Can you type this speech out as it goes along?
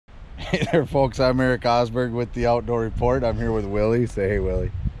Hey there, folks. I'm Eric Osberg with the Outdoor Report. I'm here with Willie. Say hey, Willie.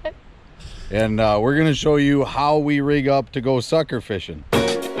 And we're going to show you how we rig up to go sucker fishing.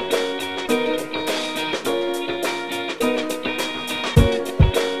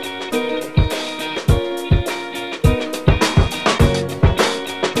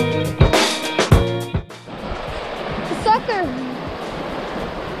 Sucker!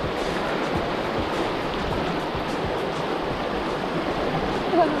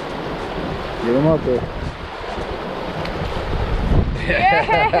 Get him up there.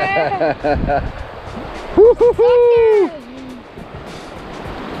 Yeah! Woo-hoo-hoo!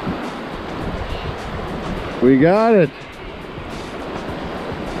 We got it.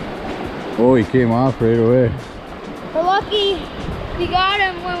 Oh, he came off right away. We're lucky we got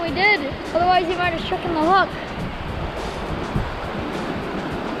him when we did. Otherwise, he might have shook in the hook.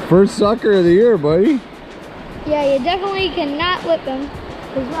 First sucker of the year, buddy. Yeah, you definitely cannot lip him.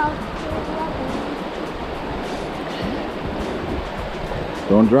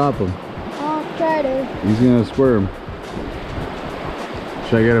 Don't drop him. I'll try to. He's gonna squirm.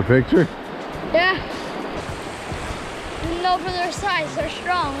 Should I get a picture? Yeah. Even though for their size, they're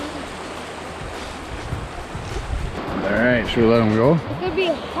strong. All right, should we let him go? There could be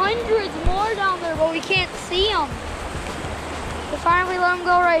hundreds more down there, but we can't see them. So finally, let them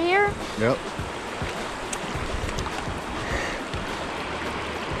go right here. Yep.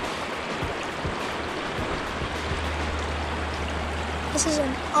 This is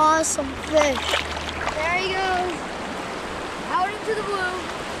an awesome fish. There he goes. Out into the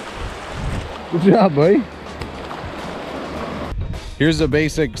blue. Good job, buddy. Here's the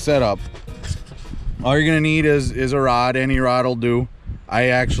basic setup. All you're gonna need is a rod. Any rod will do.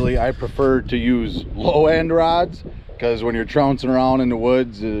 I prefer to use low end rods because when you're trouncing around in the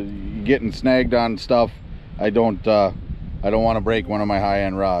woods, getting snagged on stuff, I don't want to break one of my high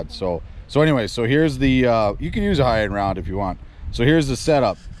end rods. So anyway, so here's the you can use a high end rod if you want. So here's the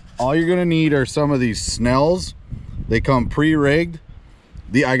setup. All you're gonna need are some of these Snells. They come pre-rigged.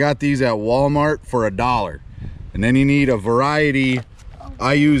 I got these at Walmart for $1. And then you need a variety.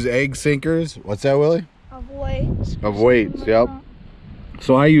 I use egg sinkers. What's that, Willie? Of weights. Of weights, yep.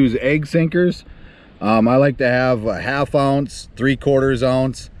 So I use egg sinkers. I like to have a 1/2 ounce, 3/4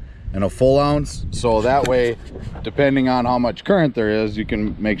 ounce, and a full ounce. So that way, depending on how much current there is, you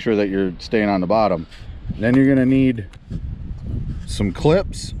can make sure that you're staying on the bottom. Then you're gonna need some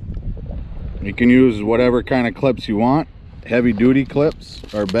clips. You can use whatever kind of clips you want. Heavy duty clips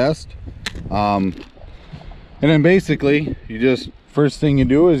are best. And then basically you just, first thing you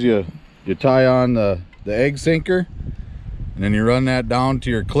do is you tie on the egg sinker, and then you run that down to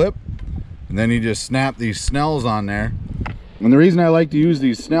your clip, and then you just snap these Snells on there. And the reason I like to use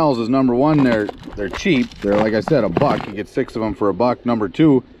these Snells is, number one, they're cheap. They're, like I said, $1. You get 6 of them for $1. Number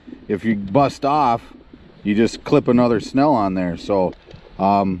two, if you bust off, you just clip another Snell on there. So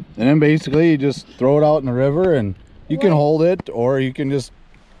and then basically you just throw it out in the river, and you can hold it, or you can just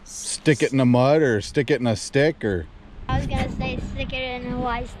stick it in the mud, or stick it in a stick, or I was gonna say stick it in a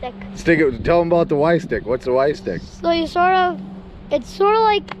Y stick. stick it. Tell them about the Y stick. What's the Y stick? So it's sort of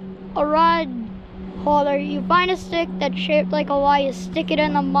like a rod holder. You find a stick that's shaped like a Y, you stick it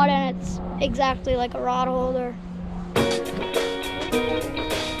in the mud, and it's exactly like a rod holder.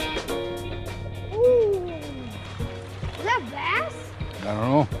 Ooh. Is that bass? I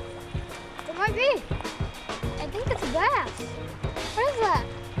don't know. It might be. I think it's a bass. What is that?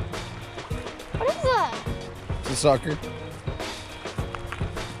 What is that? It's a sucker.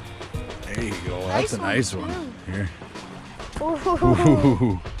 There you go. That's a nice one. Here. Ooh.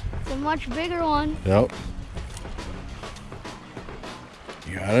 Ooh. It's a much bigger one. Yep.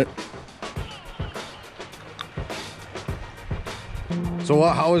 You got it. So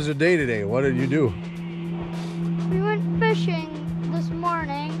how was the day today? What did you do? We went fishing this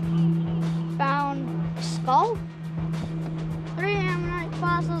morning. Found a skull, 3 ammonite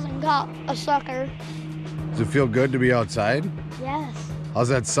fossils, and caught a sucker. Does it feel good to be outside? Yes. How's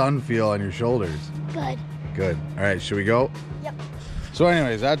that sun feel on your shoulders? Good. Good. All right, should we go? Yep. So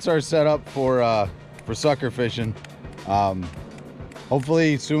anyways, that's our setup for sucker fishing.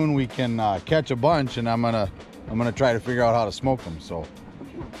 Hopefully soon we can catch a bunch, and I'm gonna try to figure out how to smoke them. So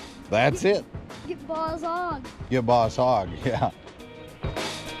that's it. Get Boss on. Get Boss Hog. Yeah.